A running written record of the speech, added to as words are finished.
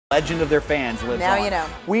Legend of their fans lives now on. You know.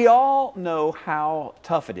 We all know how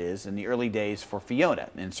tough it is in the early days for Fiona,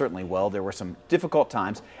 and certainly, well, there were some difficult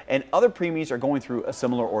times, and other preemies are going through a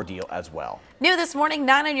similar ordeal as well. New this morning,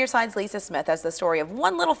 9 on Your Side's Lisa Smith has the story of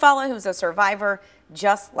one little fella who's a survivor,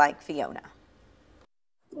 just like Fiona.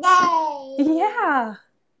 Yeah.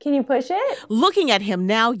 Can you push it? Looking at him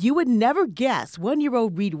now, you would never guess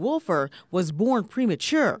 1-year-old Reid Wolfer was born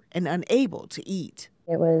premature and unable to eat.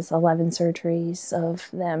 It was 11 surgeries of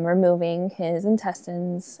them removing his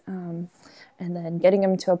intestines and then getting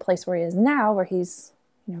him to a place where he is now, where he's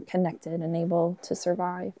connected and able to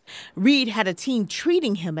survive. Reid had a team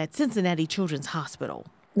treating him at Cincinnati Children's Hospital.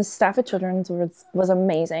 The staff at Children's was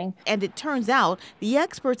amazing. And it turns out the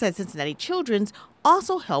experts at Cincinnati Children's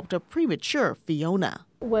also helped a premature Fiona.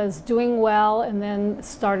 Was doing well and then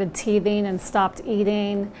started teething and stopped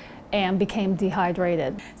eating and became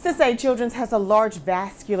dehydrated. Cincinnati Children's has a large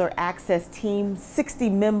vascular access team, 60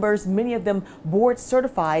 members, many of them board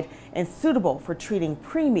certified and suitable for treating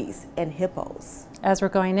preemies and hippos. As we're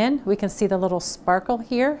going in, we can see the little sparkle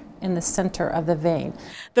here in the center of the vein.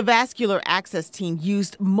 The vascular access team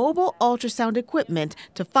used mobile ultrasound equipment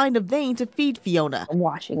to find a vein to feed Fiona. I'm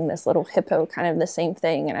watching this little hippo, kind of the same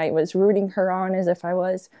thing, and I was rooting her on as if I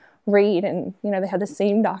was Reid, and they had the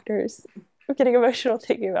same doctors. I'm getting emotional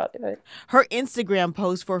thinking about it. Her Instagram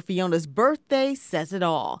post for Fiona's birthday says it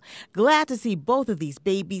all. Glad to see both of these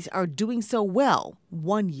babies are doing so well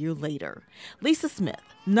 1 year later. Lisa Smith,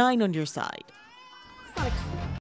 9 on Your Side.